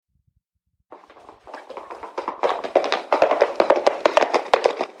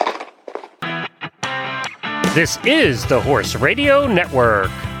This is the Horse Radio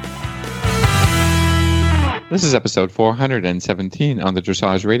Network. This is episode 417 on the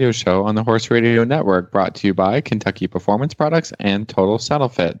Dressage Radio Show on the Horse Radio Network, brought to you by Kentucky Performance Products and Total Saddle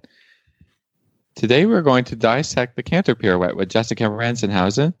Fit. Today we're going to dissect the Canter Pirouette with Jessica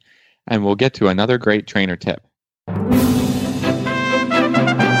Ransehousen, and we'll get to another great trainer tip.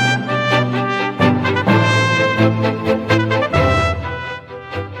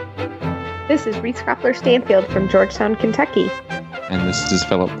 This is Reese Koppler-Stanfield from Georgetown, Kentucky. And this is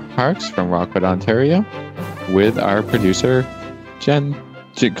Philip Parks from Rockwood, Ontario, with our producer, Jen.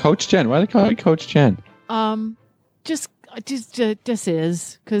 Coach Jen. Why do they call you Coach Jen? Just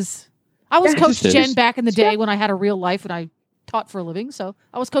is, because I was Coach Jen back in the day when I had a real life and I taught for a living. So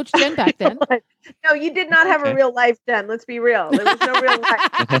I was Coach Jen back then. No, you did not have a real life, Jen. Let's be real. There was no real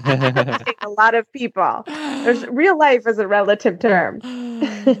life. A lot of people. Real life is a relative term.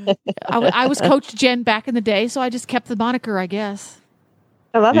 I was Coach Jen back in the day, so I just kept the moniker, I guess.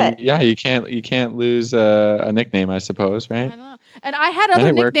 I love it. Yeah, you can't lose a nickname, I suppose, right? I know. And I had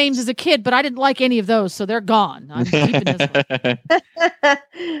other nicknames as a kid, but I didn't like any of those, so they're gone. I'm keeping this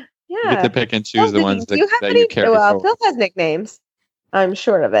one. You get to pick and choose the ones that you carry forward. Phil has nicknames. I'm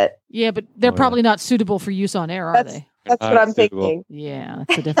sure of it. Yeah, but they're probably not suitable for use on air, are they? That's what I'm thinking. Yeah,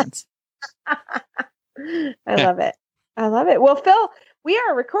 that's the difference. I love it. I love it. Well, Phil, we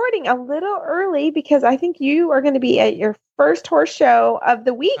are recording a little early because I think you are going to be at your first horse show of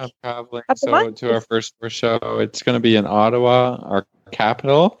the week. Probably. So to our first horse show, it's going to be in Ottawa, our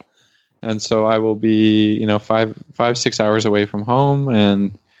capital. And so I will be, 5-6 hours away from home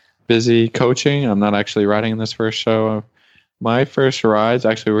and busy coaching. I'm not actually riding in this first show. My first rides,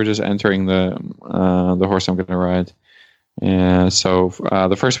 actually, we're just entering the horse I'm going to ride. And so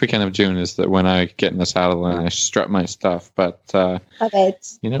the first weekend of June is when I get in the saddle and I strut my stuff. But I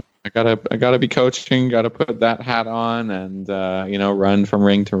gotta be coaching, gotta put that hat on, and run from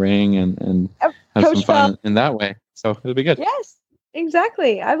ring to ring and have Coach some fun in that way. So it'll be good. Yes,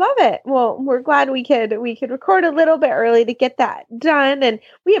 exactly. I love it. Well, we're glad we could record a little bit early to get that done, and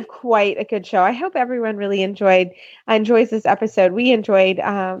we have quite a good show. I hope everyone really enjoys this episode. We enjoyed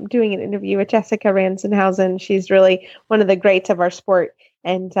doing an interview with Jessica Ransehousen. She's really one of the greats of our sport,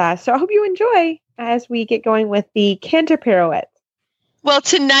 and so I hope you enjoy as we get going with the Canter Pirouette. Well,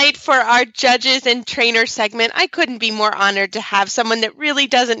 tonight for our judges and trainer segment, I couldn't be more honored to have someone that really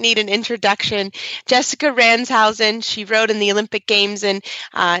doesn't need an introduction. Jessica Ransehousen, she rode in the Olympic Games in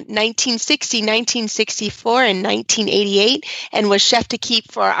 1960, 1964, and 1988, and was chef de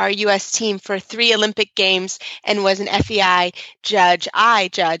keep for our U.S. team for 3 Olympic Games and was an FEI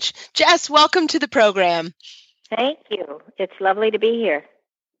judge. Jess, welcome to the program. Thank you. It's lovely to be here.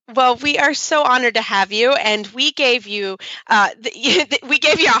 Well, we are so honored to have you, and we gave you a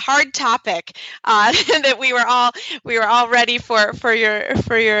hard topic that we were all ready for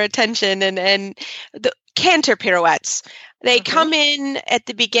your attention, and the Canter pirouettes. They come in at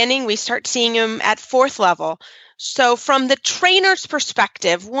the beginning. We start seeing them at 4th level. So, from the trainer's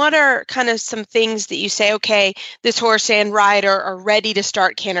perspective, what are kind of some things that you say? Okay, this horse and rider are ready to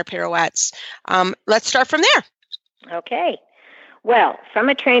start Canter pirouettes. Let's start from there. Okay. Well, from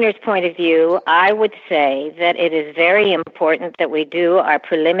a trainer's point of view, I would say that it is very important that we do our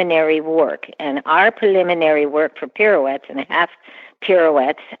preliminary work. And our preliminary work for pirouettes and half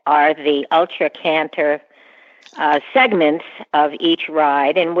pirouettes are the ultra canter segments of each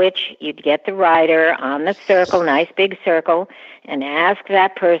ride, in which you'd get the rider on the circle, nice big circle, and ask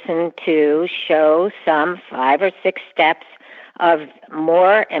that person to show some 5 or 6 steps of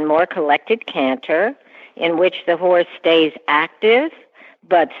more and more collected canter, in which the horse stays active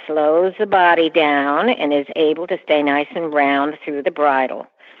but slows the body down and is able to stay nice and round through the bridle.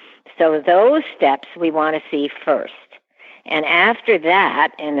 So those steps we want to see first. And after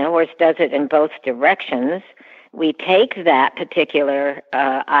that, and the horse does it in both directions, we take that particular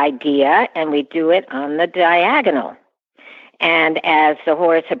idea and we do it on the diagonal. And as the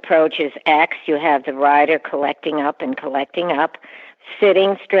horse approaches X, you have the rider collecting up,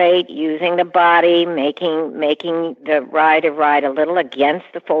 sitting straight, using the body, making the rider ride a little against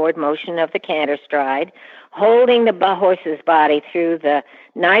the forward motion of the canter stride, holding the horse's body through the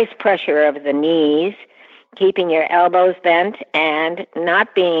nice pressure of the knees, keeping your elbows bent and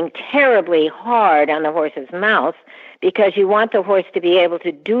not being terribly hard on the horse's mouth, because you want the horse to be able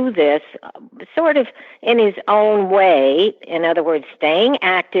to do this sort of in his own way. In other words, staying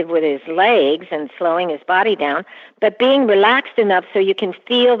active with his legs and slowing his body down, but being relaxed enough so you can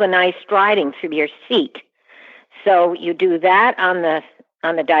feel the nice striding through your seat. So you do that on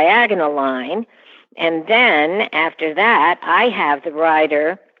the diagonal line, and then after that, I have the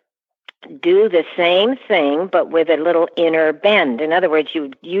rider do the same thing, but with a little inner bend. In other words,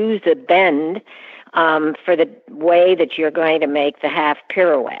 you use the bend for the way that you're going to make the half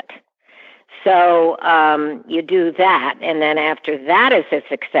pirouette. So you do that, and then after that is a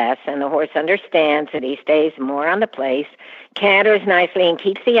success, and the horse understands that he stays more on the place, canters nicely and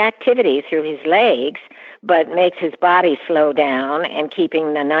keeps the activity through his legs, but makes his body slow down and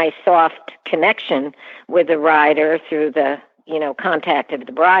keeping the nice soft connection with the rider through the contact of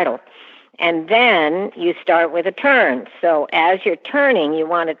the bridle. And then you start with a turn. So as you're turning, you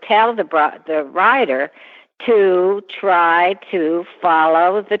want to tell the rider to try to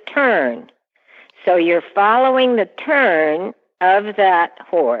follow the turn. So you're following the turn of that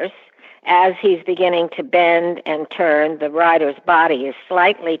horse as he's beginning to bend and turn. The rider's body is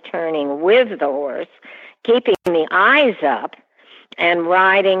slightly turning with the horse, keeping the eyes up and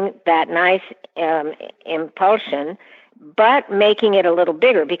riding that nice impulsion, but making it a little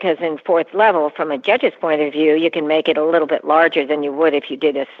bigger, because in fourth level, from a judge's point of view, you can make it a little bit larger than you would if you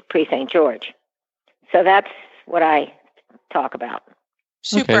did a pre-St. George. So that's what I talk about.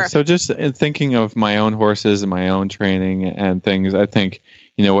 Super. Okay, so just in thinking of my own horses and my own training and things, I think,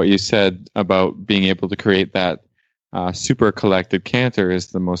 what you said about being able to create that super collected canter is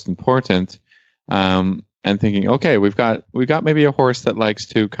the most important. And thinking, okay, we've got maybe a horse that likes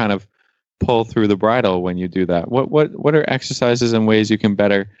to kind of pull through the bridle when you do that. What are exercises and ways you can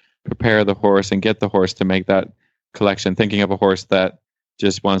better prepare the horse and get the horse to make that collection? Thinking of a horse that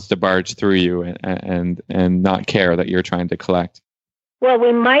just wants to barge through you and not care that you're trying to collect. Well,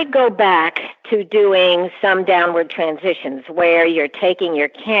 we might go back to doing some downward transitions where you're taking your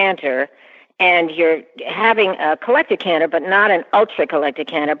canter and you're having a collected canter, but not an ultra collected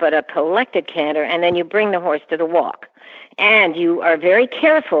canter, but a collected canter, and then you bring the horse to the walk. And you are very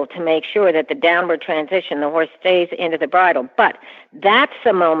careful to make sure that the downward transition, the horse stays into the bridle. But that's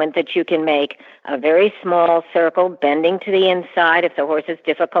the moment that you can make a very small circle, bending to the inside if the horse is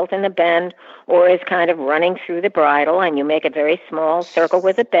difficult in the bend or is kind of running through the bridle, and you make a very small circle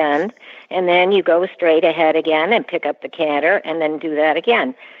with a bend, and then you go straight ahead again and pick up the canter and then do that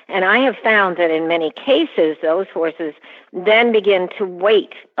again. And I have found that in many cases, those horses then begin to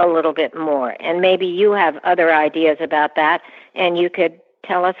wait a little bit more. And maybe you have other ideas about that, and you could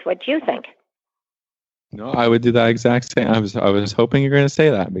tell us what you think. No, I would do that exact same. I was hoping you're going to say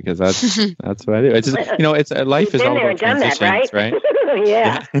that, because that's what I do. It's just, it's life is all about transitions, right?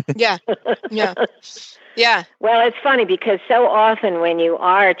 Yeah. Yeah. Well, it's funny because so often when you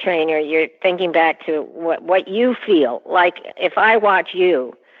are a trainer, you're thinking back to what you feel. Like if I watch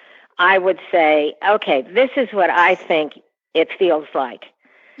you, I would say, okay, this is what I think it feels like.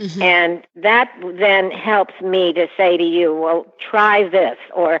 Mm-hmm. And that then helps me to say to you, well, try this,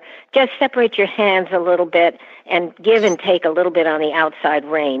 or just separate your hands a little bit and give and take a little bit on the outside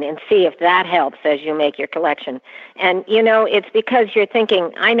rein and see if that helps as you make your collection. And, it's because you're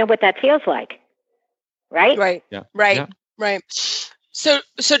thinking, I know what that feels like. Right? Right. Yeah. Right. Yeah. Right. So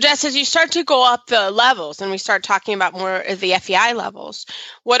Jess, as you start to go up the levels and we start talking about more of the FEI levels,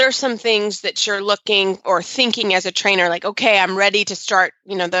 what are some things that you're looking or thinking as a trainer, like, okay, I'm ready to start,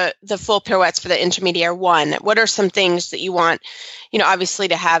 the full pirouettes for the intermediate one? What are some things that you want, obviously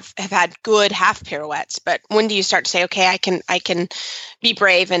to have had good half pirouettes, but when do you start to say, okay, I can be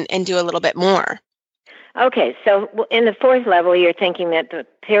brave and do a little bit more? Okay, so in the fourth level, you're thinking that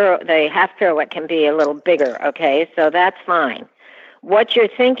the half pirouette can be a little bigger, okay? So that's fine. What you're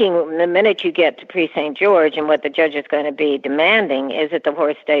thinking the minute you get to pre-St. George and what the judge is going to be demanding is that the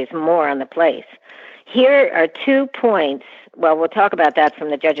horse stays more on the place. Here are 2 points. Well, we'll talk about that from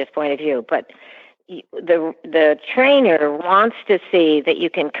the judge's point of view, but the trainer wants to see that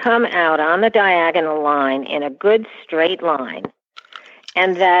you can come out on the diagonal line in a good straight line,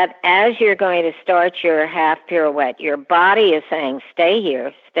 and that as you're going to start your half pirouette, your body is saying, stay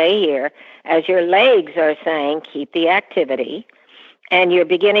here, as your legs are saying, keep the activity. And you're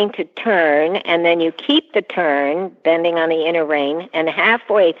beginning to turn, and then you keep the turn, bending on the inner rein, and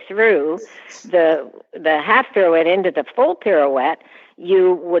halfway through the half pirouette into the full pirouette,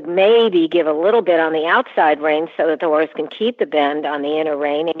 you would maybe give a little bit on the outside rein so that the horse can keep the bend on the inner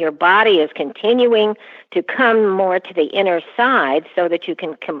rein, and your body is continuing to come more to the inner side so that you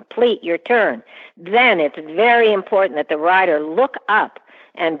can complete your turn. Then it's very important that the rider look up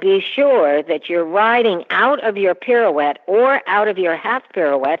and be sure that you're riding out of your pirouette or out of your half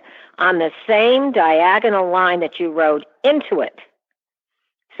pirouette on the same diagonal line that you rode into it,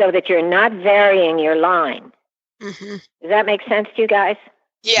 so that you're not varying your line. Mm-hmm. Does that make sense to you guys?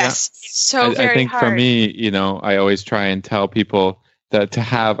 Yes. Yeah. I think hard. For me, I always try and tell people to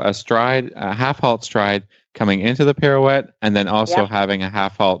have a stride, a half halt stride coming into the pirouette, and then also having a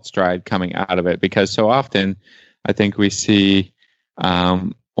half halt stride coming out of it. Because so often, I think we see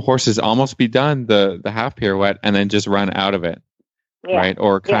horses almost be done the half pirouette and then just run out of it, right?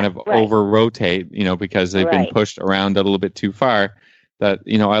 Or kind of over rotate, because they've been pushed around a little bit too far. That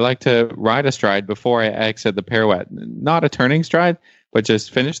I like to ride a stride before I exit the pirouette, not a turning stride, but just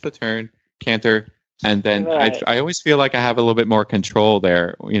finish the turn, canter. And then I always feel like I have a little bit more control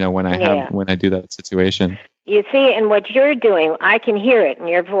there, when I do that situation. You see, and what you're doing, I can hear it in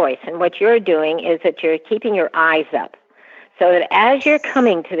your voice. And what you're doing is that you're keeping your eyes up, so that as you're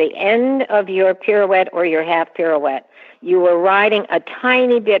coming to the end of your pirouette or your half pirouette, you are riding a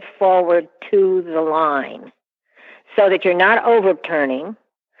tiny bit forward to the line, so that you're not overturning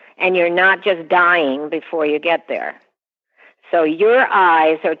and you're not just dying before you get there. So your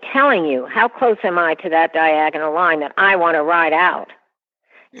eyes are telling you, how close am I to that diagonal line that I want to ride out?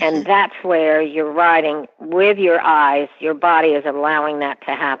 And that's where you're riding with your eyes. Your body is allowing that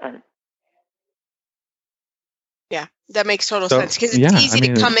to happen. Yeah, that makes total sense, because it's easy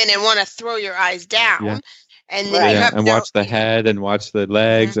to come in and want to throw your eyes down. And then you have and watch the head and watch the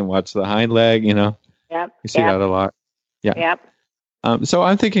legs and watch the hind leg, Yep. You see that a lot. Yeah. Yep. So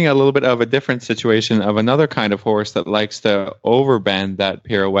I'm thinking a little bit of a different situation of another kind of horse that likes to overbend that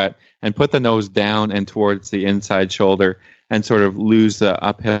pirouette and put the nose down and towards the inside shoulder and sort of lose the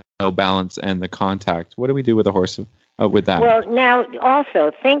uphill balance and the contact. What do we do with a horse with that? Well, now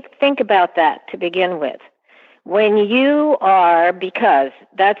also think about that to begin with. When you are, because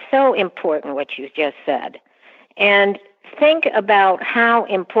that's so important what you just said, and think about how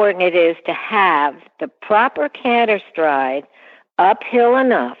important it is to have the proper canter stride uphill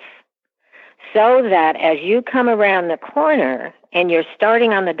enough so that as you come around the corner and you're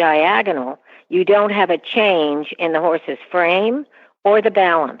starting on the diagonal, you don't have a change in the horse's frame or the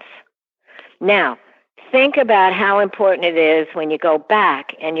balance. Now, think about how important it is when you go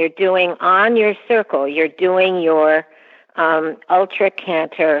back and you're doing on your circle, you're doing your ultra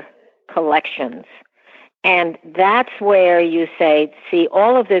canter collections. And that's where you say, see,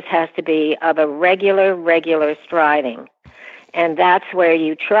 all of this has to be of a regular striding. And that's where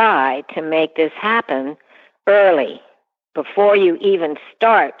you try to make this happen early, before you even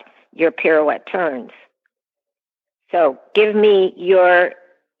start your pirouette turns. So give me your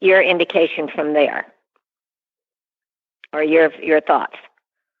indication from there, or your thoughts.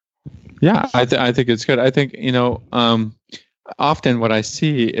 Yeah, I think it's good. I think, often what I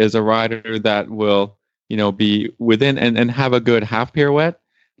see is a rider that will, be within and have a good half pirouette,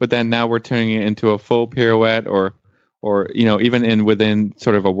 but then now we're turning it into a full pirouette or even within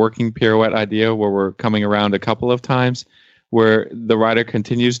sort of a working pirouette idea where we're coming around a couple of times, where the rider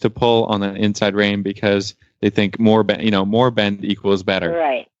continues to pull on the inside rein because they think more bend equals better.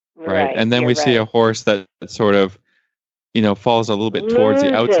 Right. And then we see a horse that sort of, falls a little bit towards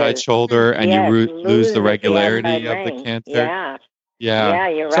the outside shoulder, and you lose the regularity of the canter. Yeah,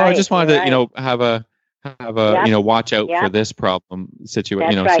 you're right. So I just wanted to, have a watch out for this problem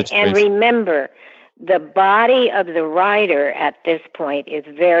situation. That's right. And remember, the body of the rider at this point is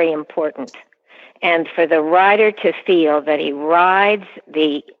very important. And for the rider to feel that he rides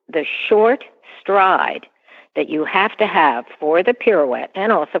the short stride that you have to have for the pirouette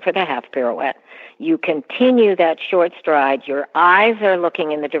and also for the half pirouette, you continue that short stride. Your eyes are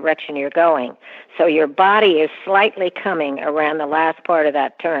looking in the direction you're going. So your body is slightly coming around the last part of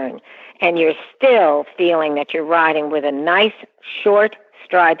that turn. And you're still feeling that you're riding with a nice short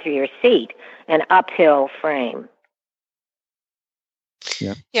stride through your seat, an uphill frame.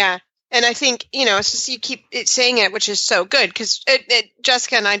 Yeah. And I think, it's just you keep saying it, which is so good, because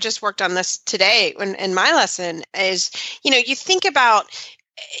Jessica and I just worked on this today in my lesson is, you think about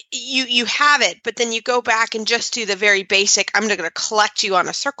you have it, but then you go back and just do the very basic, I'm going to collect you on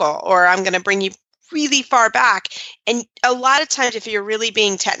a circle, or I'm going to bring you really far back. And a lot of times, if you're really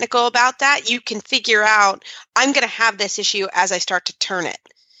being technical about that, you can figure out, I'm going to have this issue as I start to turn it.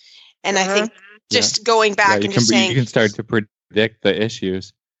 And I think just going back and just saying, you can start to predict the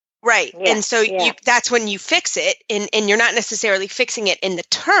issues. Right. Yeah, and so that's when you fix it, and you're not necessarily fixing it in the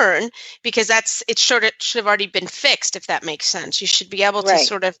turn, because it should have already been fixed, if that makes sense. You should be able to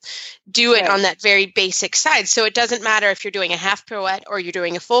sort of do it on that very basic side. So it doesn't matter if you're doing a half pirouette or you're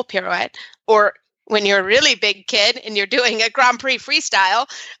doing a full pirouette, or when you're a really big kid and you're doing a Grand Prix freestyle,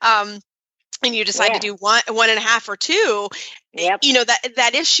 and you decide to do one and a half or two,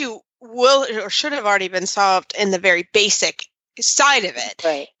 that issue will or should have already been solved in the very basic side of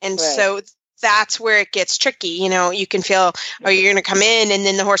it. So that's where it gets tricky. You can feel, you're going to come in and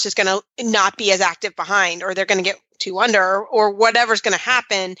then the horse is going to not be as active behind, or they're going to get two under or whatever's going to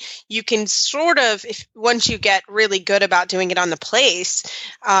happen, you can sort of, if once you get really good about doing it on the place,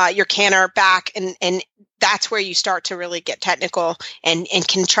 your canter back, and that's where you start to really get technical and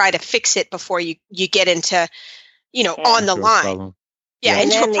can try to fix it before you get into, on the line.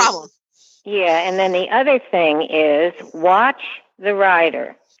 Into a problem. And then the other thing is watch the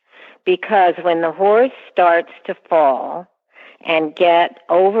rider, because when the horse starts to fall and get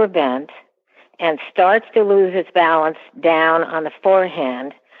overbent and starts to lose its balance down on the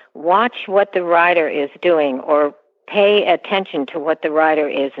forehand, watch what the rider is doing, or pay attention to what the rider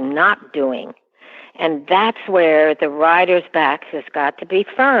is not doing. And that's where the rider's back has got to be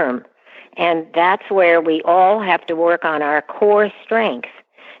firm. And that's where we all have to work on our core strength,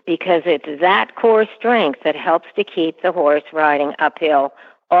 because it's that core strength that helps to keep the horse riding uphill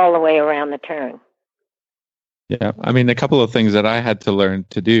all the way around the turn. Yeah, I mean, a couple of things that I had to learn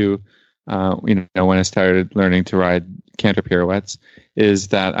to do, when I started learning to ride canter pirouettes, is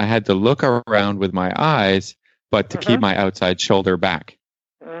that I had to look around with my eyes, but to keep my outside shoulder back.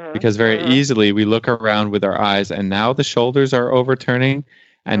 Because very easily we look around with our eyes, and now the shoulders are overturning,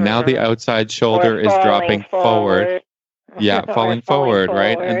 and now the outside shoulder is dropping forward. Yeah, falling forward,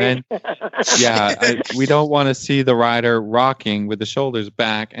 right? And then, we don't want to see the rider rocking with the shoulders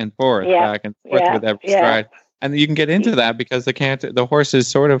back and forth with every stride. And you can get into that because the horse is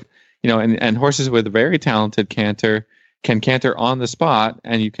sort of, and horses with very talented canter can canter on the spot,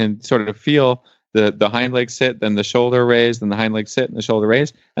 and you can sort of feel the hind leg sit, then the shoulder raise, then the hind leg sit and the shoulder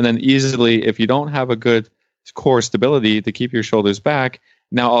raise. And then easily, if you don't have a good core stability to keep your shoulders back,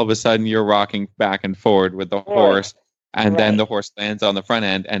 now all of a sudden you're rocking back and forward with the horse. And then the horse lands on the front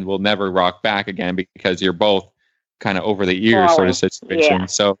end and will never rock back again because you're both kind of over the ears sort of situation. Yeah.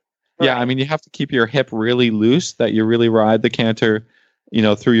 So, I mean, you have to keep your hip really loose, that you really ride the canter,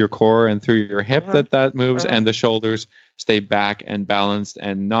 through your core and through your hip that moves, and the shoulders stay back and balanced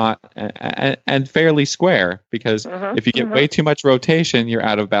and not and fairly square, because if you get way too much rotation, you're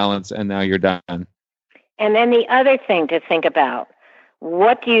out of balance and now you're done. And then the other thing to think about,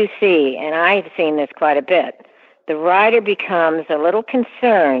 what do you see? And I've seen this quite a bit. The rider becomes a little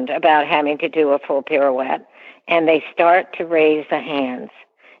concerned about having to do a full pirouette, and they start to raise the hands.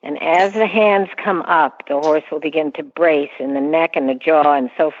 And as the hands come up, the horse will begin to brace in the neck and the jaw and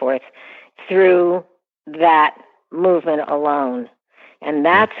so forth through that movement alone. And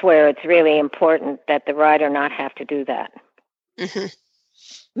that's where it's really important that the rider not have to do that.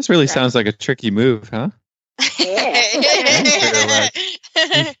 This really sounds like a tricky move, huh? Yeah.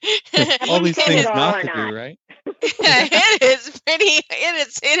 All these things not to do, right? It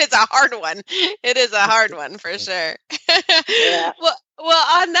is a hard one. It is a hard one for sure.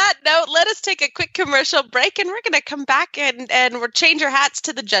 Well, on that note, let us take a quick commercial break, and we're going to come back and we'll change our hats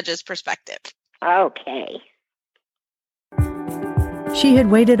to the judge's perspective. Okay. She had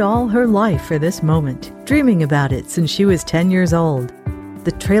waited all her life for this moment, dreaming about it since she was 10 years old.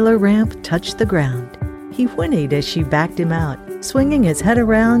 The trailer ramp touched the ground. He whinnied as she backed him out, swinging his head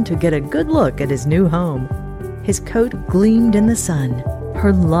around to get a good look at his new home. His coat gleamed in the sun.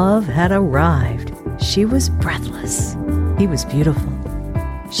 Her love had arrived. She was breathless. He was beautiful.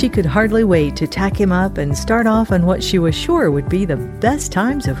 She could hardly wait to tack him up and start off on what she was sure would be the best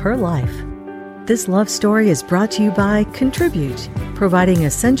times of her life. This love story is brought to you by Contribute, providing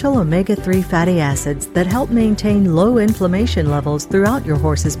essential omega-3 fatty acids that help maintain low inflammation levels throughout your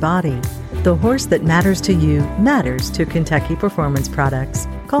horse's body. The horse that matters to you matters to Kentucky Performance Products.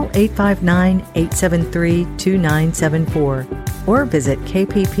 Call 859-873-2974 or visit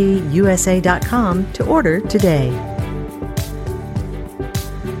kppusa.com to order today.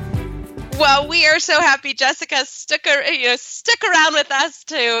 Well, we are so happy Jessica stuck around with us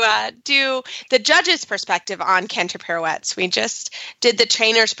to do the judge's perspective on canter pirouettes. We just did the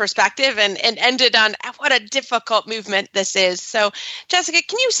trainer's perspective and ended on what a difficult movement this is. So, Jessica,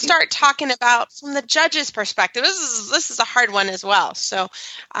 can you start talking about from the judge's perspective? This is a hard one as well. So,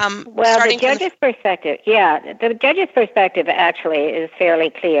 the judge's perspective, the judge's perspective actually is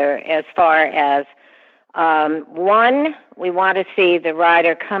fairly clear as far as one, we want to see the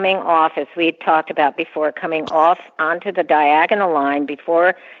rider coming off, as we talked about before, coming off onto the diagonal line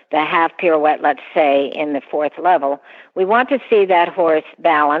before the half pirouette, let's say, in the fourth level. We want to see that horse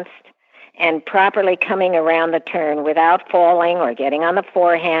balanced and properly coming around the turn without falling or getting on the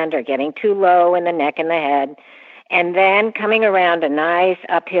forehand or getting too low in the neck and the head. And then coming around a nice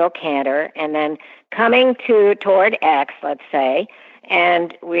uphill canter and then coming toward X, let's say,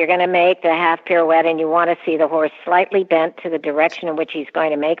 and we're going to make the half pirouette, and you want to see the horse slightly bent to the direction in which he's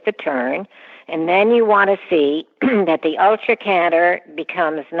going to make the turn. And then you want to see that the ultra canter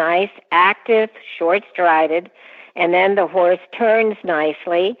becomes nice, active, short-strided, and then the horse turns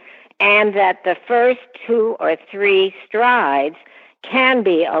nicely, and that the first 2 or 3 strides can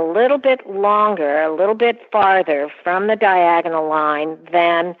be a little bit longer, a little bit farther from the diagonal line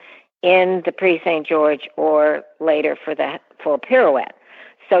than in the Prix-St. George or later for the full pirouette.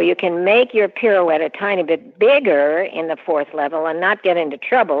 So you can make your pirouette a tiny bit bigger in the 4th level and not get into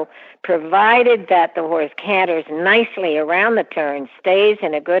trouble, provided that the horse canters nicely around the turn, stays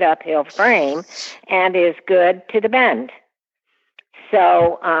in a good uphill frame, and is good to the bend.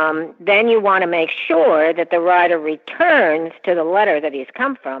 So then you want to make sure that the rider returns to the letter that he's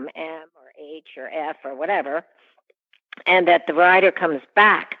come from, M or H or F or whatever, and that the rider comes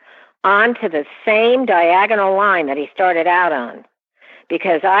back onto the same diagonal line that he started out on.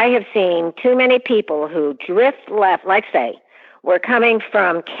 Because I have seen too many people who drift left, like say, we're coming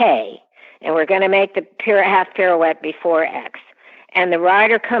from K, and we're going to make the half pirouette before X. And the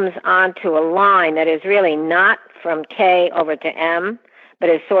rider comes onto a line that is really not from K over to M, but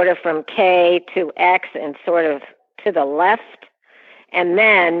is sort of from K to X and sort of to the left, and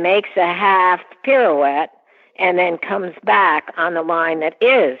then makes a half pirouette, and then comes back on the line that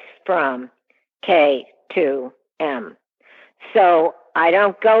is from K to M. So I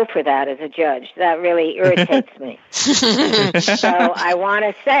don't go for that as a judge. That really irritates me. So I want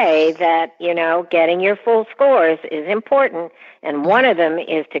to say that, getting your full scores is important, and one of them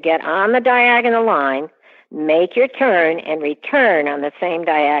is to get on the diagonal line, make your turn, and return on the same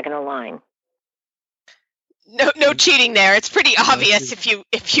diagonal line. No cheating there. It's pretty obvious if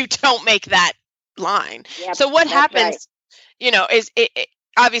you don't make that line. Yep, so what happens, right. Is it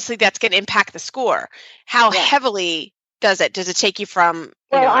obviously that's going to impact the score. How heavily does it take you from?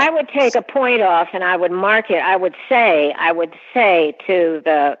 I would take a point off and I would mark it. I would say to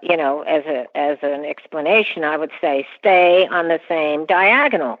the, as an explanation, I would say, stay on the same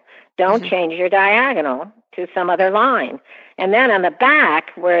diagonal. Don't change your diagonal to some other line. And then on the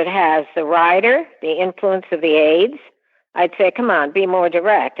back where it has the rider, the influence of the aids, I'd say, come on, be more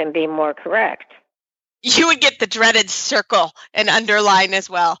direct and be more correct. You would get the dreaded circle and underline as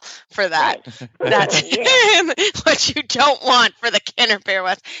well for that. Right. That's what you don't want for the Canter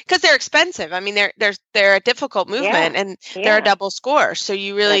pirouettes, because they're expensive. I mean, they're a difficult movement, and they're a double score. So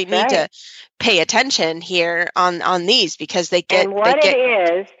you really need to pay attention here on these, because they get. And what it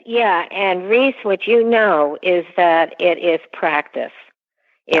is, and Reese, what you know is that it is practice.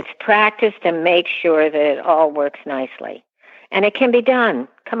 It's practice to make sure that it all works nicely, and it can be done.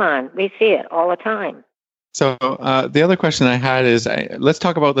 Come on, we see it all the time. So the other question I had is, let's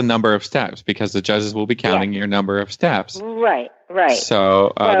talk about the number of steps, because the judges will be counting your number of steps. Right.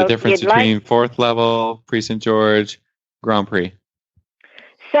 So the difference between 4th level, Prix-St. George, Grand Prix.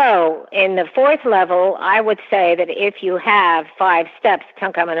 So in the 4th level, I would say that if you have 5 steps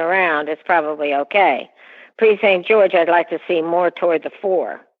coming around, it's probably okay. Prix-St. George, I'd like to see more toward the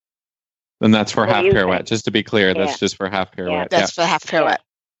 4. And that's for half pirouette. Just to be clear, that's just for half pirouette. That's for half pirouette.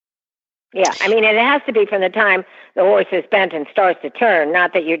 Yeah, I mean, it has to be from the time the horse is bent and starts to turn,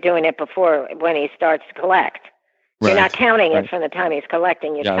 not that you're doing it before when he starts to collect. You're not counting it from the time he's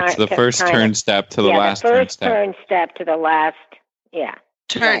collecting. It's the first turn step to the last turn step. The first turn step to the last,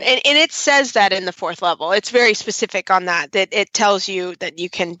 turn. Right. And it says that in the 4th level. It's very specific on that it tells you that you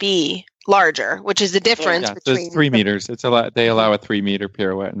can be larger, which is the difference between... So it's 3 meters. They allow a 3 meter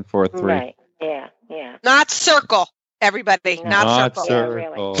pirouette in 4th 3. Right, yeah. Not circle. Everybody, not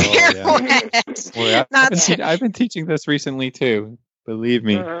circle. Yeah, I've been teaching this recently too. Believe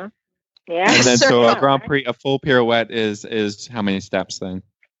me. Mm-hmm. Yeah. And then so a Grand Prix, a full pirouette is how many steps then?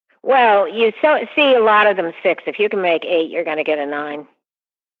 Well, you see a lot of them 6. If you can make 8, you're going to get a 9.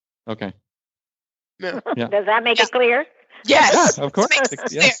 Okay. Yeah. Does that make it clear? Yes, of course.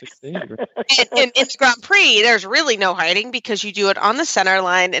 In the Grand Prix, there's really no hiding, because you do it on the center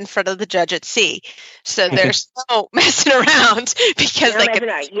line in front of the judge at C. So there's no messing around, because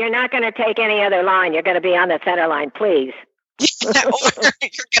you're not going to take any other line. You're going to be on the center line, please. Or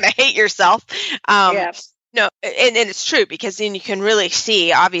you're going to hate yourself. No, and it's true, because then you can really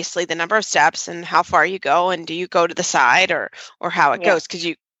see, obviously, the number of steps and how far you go, and do you go to the side or how it goes, because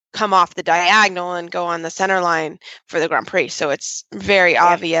you come off the diagonal and go on the center line for the Grand Prix. So it's very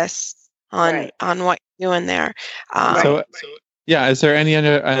obvious on what you're doing there. Is there any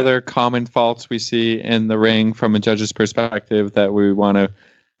other common faults we see in the ring from a judge's perspective that we want to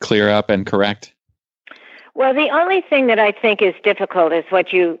clear up and correct? Well, the only thing that I think is difficult is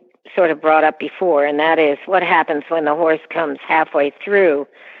what you sort of brought up before, and that is what happens when the horse comes halfway through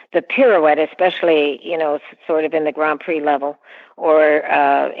the pirouette, especially, sort of in the Grand Prix level or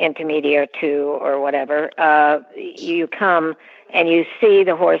intermediate 2 or whatever. You come and you see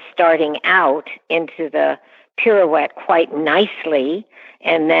the horse starting out into the pirouette quite nicely,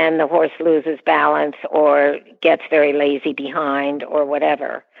 and then the horse loses balance or gets very lazy behind or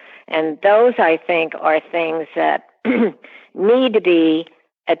whatever. And those, I think, are things that need to be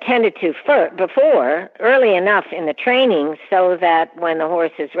attended to before, early enough in the training, so that when the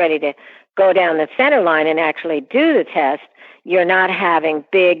horse is ready to go down the center line and actually do the test, you're not having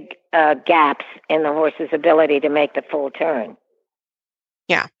big gaps in the horse's ability to make the full turn.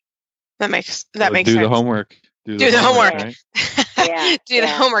 Yeah, that makes Do sense. the homework. Do the homework. Right? Yeah, Do the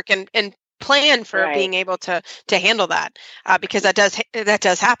homework and plan for being able to handle that, because that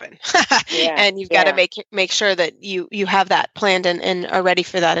does happen. And you've got to make sure that you have that planned and are ready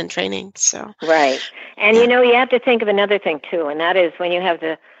for that in training. So right. And you have to think of another thing too, and that is when you have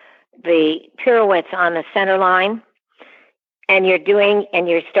the pirouettes on the center line and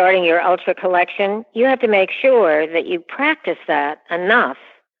you're starting your ultra collection, you have to make sure that you practice that enough,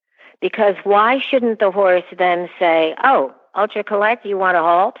 because why shouldn't the horse then say, "Oh, ultra collect, you want to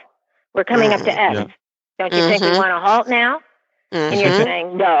halt? We're coming up to X. Yeah. Don't you think we want to halt now?" And you're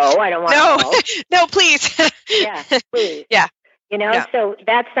saying, "No, I don't want to halt." No, please. Yeah, please. Yeah. So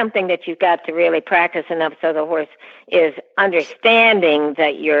that's something that you've got to really practice enough so the horse is understanding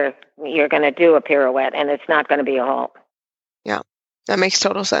that you're going to do a pirouette and it's not going to be a halt. Yeah, that makes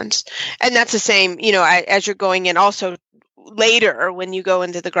total sense. And that's the same, as you're going in also later when you go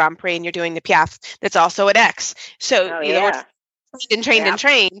into the Grand Prix and you're doing the Piaffe, that's also at X. So,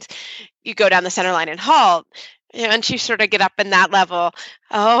 trained, you go down the center line and halt. And you sort of get up in that level.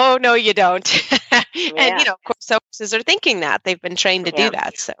 Oh, no, you don't. And, of course, horses are thinking that. They've been trained to do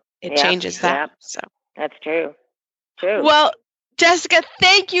that. So it changes that. Yeah. So that's true. Well, Jessica,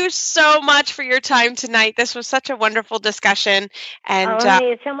 thank you so much for your time tonight. This was such a wonderful discussion. And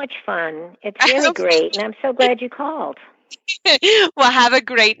it's so much fun. It's really great. And I'm so glad you called. Well, have a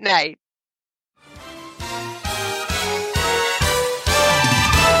great night.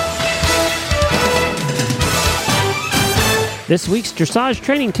 This week's dressage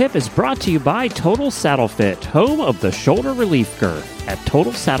training tip is brought to you by Total Saddle Fit, home of the shoulder relief girth at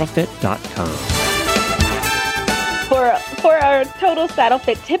TotalSaddleFit.com. For our Total Saddle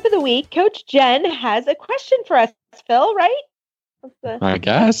Fit tip of the week, Coach Jen has a question for us, Phil, right? I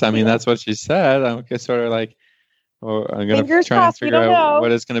guess. I mean, that's what she said. I'm sort of like, I'm going to try and figure out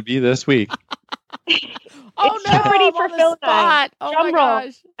what it's going to be this week. It's so pretty for Phil and I. Oh Drum my roll.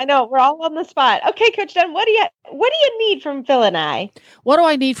 gosh. I know, we're all on the spot. Okay, Coach Jen, what do you need from Phil and I? What do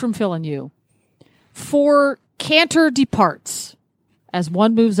I need from Phil and you? For canter departs, as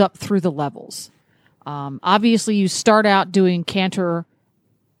one moves up through the levels. Obviously, you start out doing canter,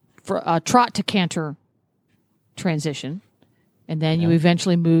 for trot to canter transition, and then you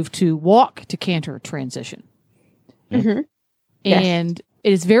eventually move to walk to canter transition. Mm-hmm. And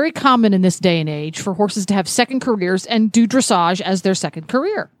it is very common in this day and age for horses to have second careers and do dressage as their second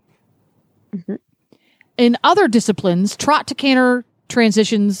career. Mm-hmm. In other disciplines, trot to canter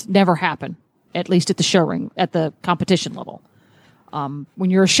transitions never happen, at least at the show ring, at the competition level. When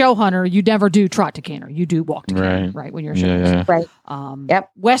you're a show hunter, you never do trot to canter. You do walk to canter, right? When you're a show hunter. Right.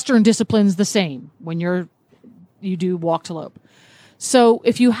 Western disciplines the same. When you do walk to lope. So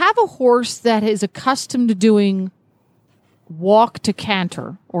if you have a horse that is accustomed to doing walk to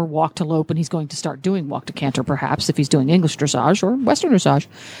canter or walk to lope, and he's going to start doing walk to canter perhaps if he's doing English dressage or Western dressage,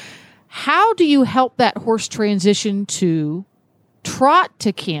 how do you help that horse transition to trot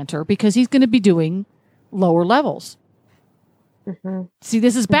to canter, because he's going to be doing lower levels? Mm-hmm. See,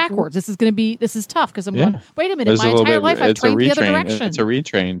 this is backwards. This is tough, because I'm going, wait a minute, my entire life I've trained the other direction. It's a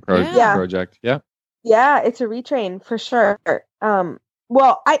retrain project. Yeah, it's a retrain for sure.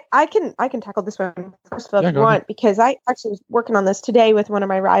 Well, I can tackle this one first, Phil, if you want, because I actually was working on this today with one of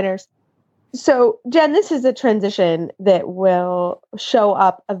my riders. So, Jen, this is a transition that will show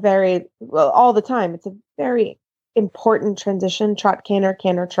up all the time. It's a very important transition: trot, canter,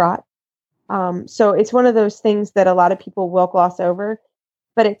 canter, trot. So it's one of those things that a lot of people will gloss over,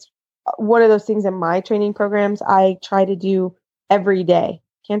 but it's one of those things in my training programs I try to do every day: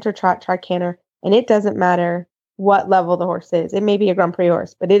 canter, trot, canter, and it doesn't matter what level the horse is. It may be a Grand Prix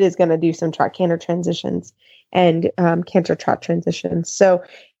horse, but it is going to do some trot canter transitions and canter trot transitions. So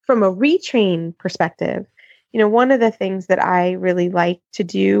from a retrain perspective, one of the things that I really like to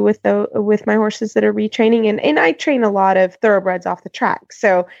do with my horses that are retraining, and I train a lot of thoroughbreds off the track,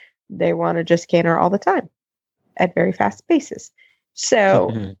 so they want to just canter all the time at very fast paces.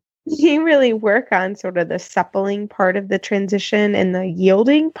 So you really work on sort of the suppling part of the transition and the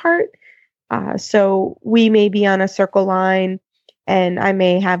yielding part. So we may be on a circle line, and I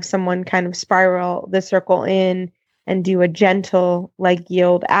may have someone kind of spiral the circle in and do a gentle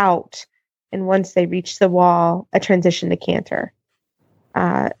yield out and once they reach the wall, a transition to canter.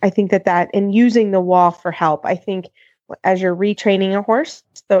 I think that and using the wall for help, I think as you're retraining a horse,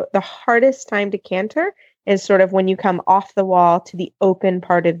 the hardest time to canter is sort of when you come off the wall to the open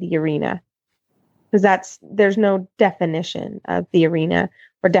part of the arena. Because there's no definition of the arena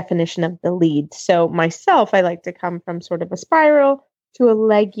or definition of the lead. So myself, I like to come from sort of a spiral to a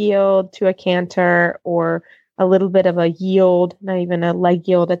leg yield to a canter, or a little bit of a yield, not even a leg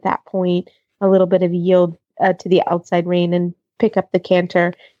yield at that point, a little bit of yield to the outside rein, and pick up the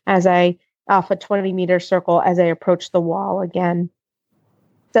canter as I off a 20-meter circle as I approach the wall again.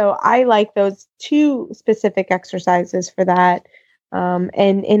 So I like those two specific exercises for that.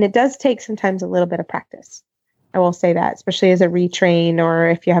 And it does take sometimes a little bit of practice. I will say that, especially as a retrain or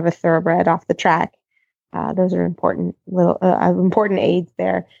if you have a thoroughbred off the track. Those are important aids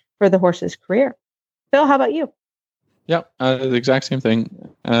there for the horse's career. Phil, how about you? Yep, the exact same thing.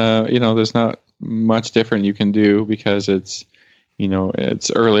 There's not much different you can do because it's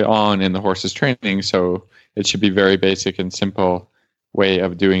early on in the horse's training, so it should be very basic and simple way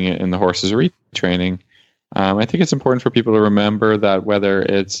of doing it in the horse's retraining. I think it's important for people to remember that whether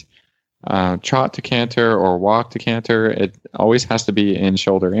it's trot to canter or walk to canter, it always has to be in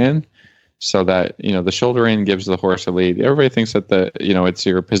shoulder in, so that the shoulder in gives the horse a lead. Everybody thinks that it's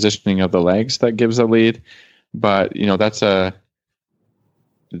your positioning of the legs that gives a lead, but it's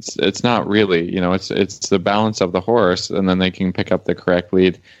not really. It's the balance of the horse, and then they can pick up the correct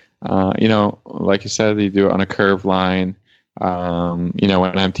lead. Like you said, you do it on a curved line.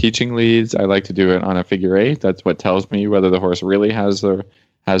 When I'm teaching leads, I like to do it on a figure eight. That's what tells me whether the horse really has the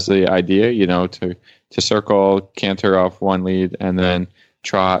idea, to circle, canter off one lead, and then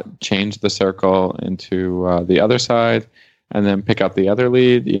trot, change the circle into the other side, and then pick up the other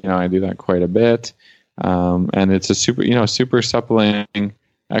lead. I do that quite a bit. And it's a super suppling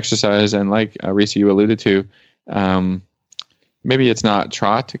exercise. And like Risa, you alluded to, maybe it's not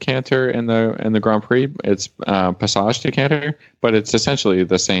trot to canter in the Grand Prix, it's passage to canter, but it's essentially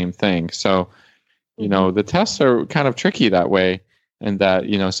the same thing. So, the tests are kind of tricky that way, and that,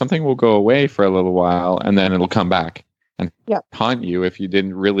 something will go away for a little while and then it'll come back and haunt you if you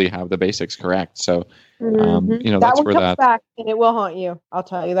didn't really have the basics correct. So, that's where that back, and it will haunt you. I'll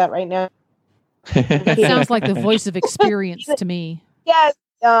tell you that right now. That sounds like the voice of experience to me. Yes.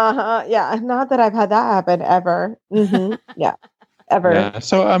 Yeah. Not that I've had that happen ever. Mm-hmm. Yeah. Ever. Yeah.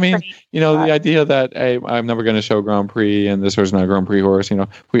 So, the idea that, hey, I'm never going to show Grand Prix and this horse is not a Grand Prix horse,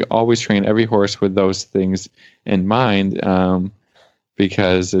 we always train every horse with those things in mind,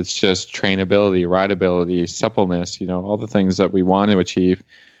 because it's just trainability, rideability, suppleness, all the things that we want to achieve.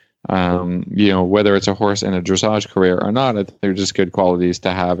 Whether it's a horse in a dressage career or not, they're just good qualities to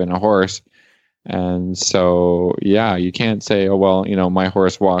have in a horse. And so, you can't say, oh, well, my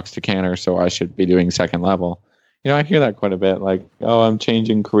horse walks to canter, so I should be doing second level. I hear that quite a bit, like, oh, I'm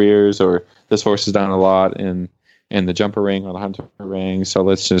changing careers, or this horse has done a lot in the jumper ring or the hunter ring, so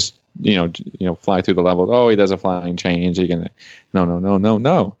let's just, fly through the levels. Oh, he does a flying change.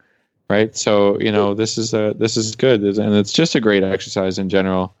 No. Right. So, this is good. And it's just a great exercise in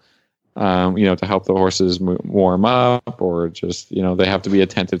general, to help the horses warm up, or just, they have to be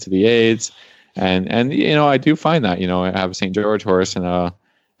attentive to the aids. And I do find that, I have a St. George horse, and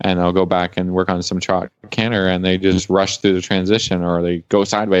I'll go back and work on some trot canter, and they just rush through the transition, or they go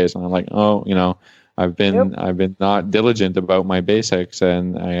sideways, and I'm like, oh, I've been not diligent about my basics,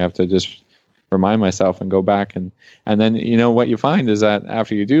 and I have to just remind myself and go back, and then what you find is that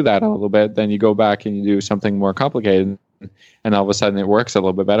after you do that a little bit, then you go back and you do something more complicated, and all of a sudden it works a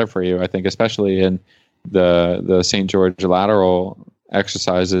little bit better for you. I think especially in the St. George lateral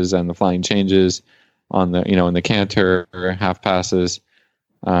exercises and the flying changes on the in the canter half passes.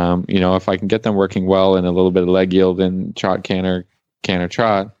 If I can get them working well and a little bit of leg yield in trot canter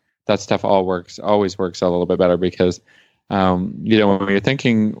trot, that stuff always works a little bit better, because when you're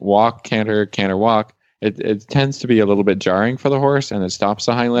thinking walk canter walk, it tends to be a little bit jarring for the horse, and it stops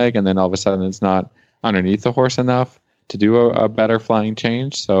the hind leg, and then all of a sudden it's not underneath the horse enough to do a better flying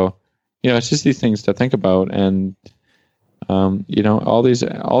change. So it's just these things to think about, and all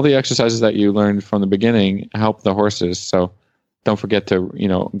the exercises that you learned from the beginning help the horses. So don't forget to,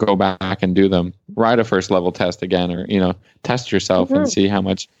 go back and do them. Ride a first level test again, or, test yourself and see how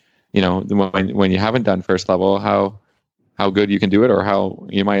much, when you haven't done first level, how good you can do it, or how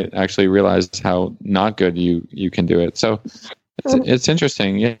you might actually realize how not good you can do it. So it's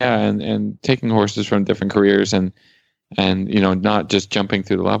interesting. Yeah. And taking horses from different careers and not just jumping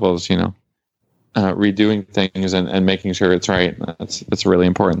through the levels, redoing things and making sure it's right. That's really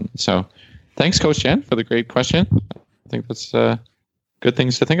important. So thanks, Coach Jen, for the great question. I think that's good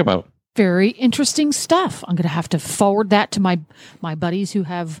things to think about. Very interesting stuff. I'm going to have to forward that to my buddies who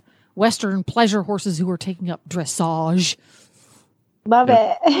have Western pleasure horses who are taking up dressage. Love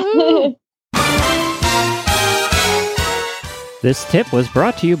it. This tip was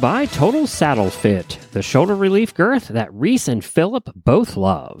brought to you by Total Saddle Fit, the shoulder relief girth that Reese and Philip both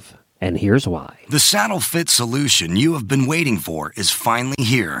love. And here's why. The saddle fit solution you have been waiting for is finally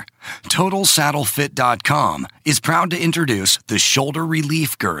here. TotalSaddleFit.com is proud to introduce the shoulder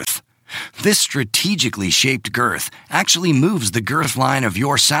relief girth. This strategically shaped girth actually moves the girth line of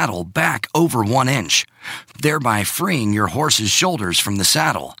your saddle back over 1 inch, thereby freeing your horse's shoulders from the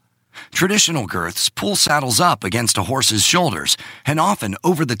saddle. Traditional girths pull saddles up against a horse's shoulders and often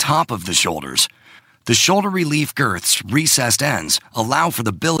over the top of the shoulders. The shoulder relief girth's recessed ends allow for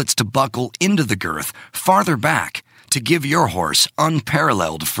the billets to buckle into the girth farther back to give your horse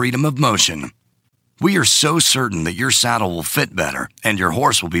unparalleled freedom of motion. We are so certain that your saddle will fit better and your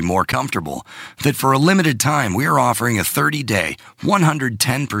horse will be more comfortable that for a limited time we are offering a 30-day,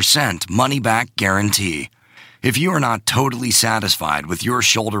 110% money-back guarantee. If you are not totally satisfied with your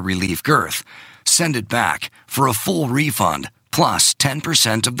shoulder relief girth, send it back for a full refund plus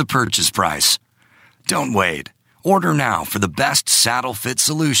 10% of the purchase price. Don't wait. Order now for the best saddle fit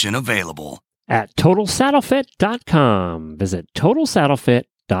solution available. At TotalSaddleFit.com. Visit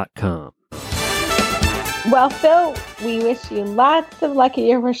TotalSaddleFit.com. Well, Phil, we wish you lots of luck at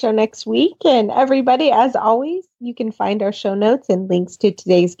your horse show next week. And everybody, as always, you can find our show notes and links to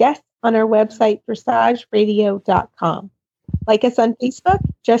today's guests on our website, dressageradio.com. Like us on Facebook,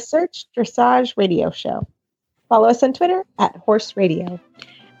 just search Dressage Radio Show. Follow us on Twitter at Horse Radio.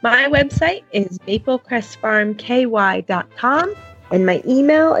 My website is maplecrestfarmky.com, and my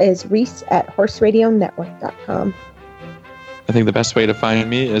email is reese@horseradionetwork.com. I think the best way to find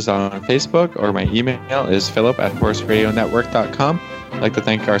me is on Facebook, or my email is philip@horseradionetwork.com. I'd like to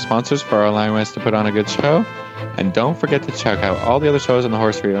thank our sponsors for allowing us to put on a good show. And don't forget to check out all the other shows on the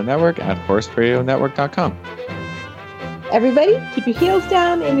Horse Radio Network at horseradionetwork.com. Everybody, keep your heels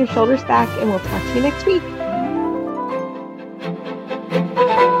down and your shoulders back, and we'll talk to you next week.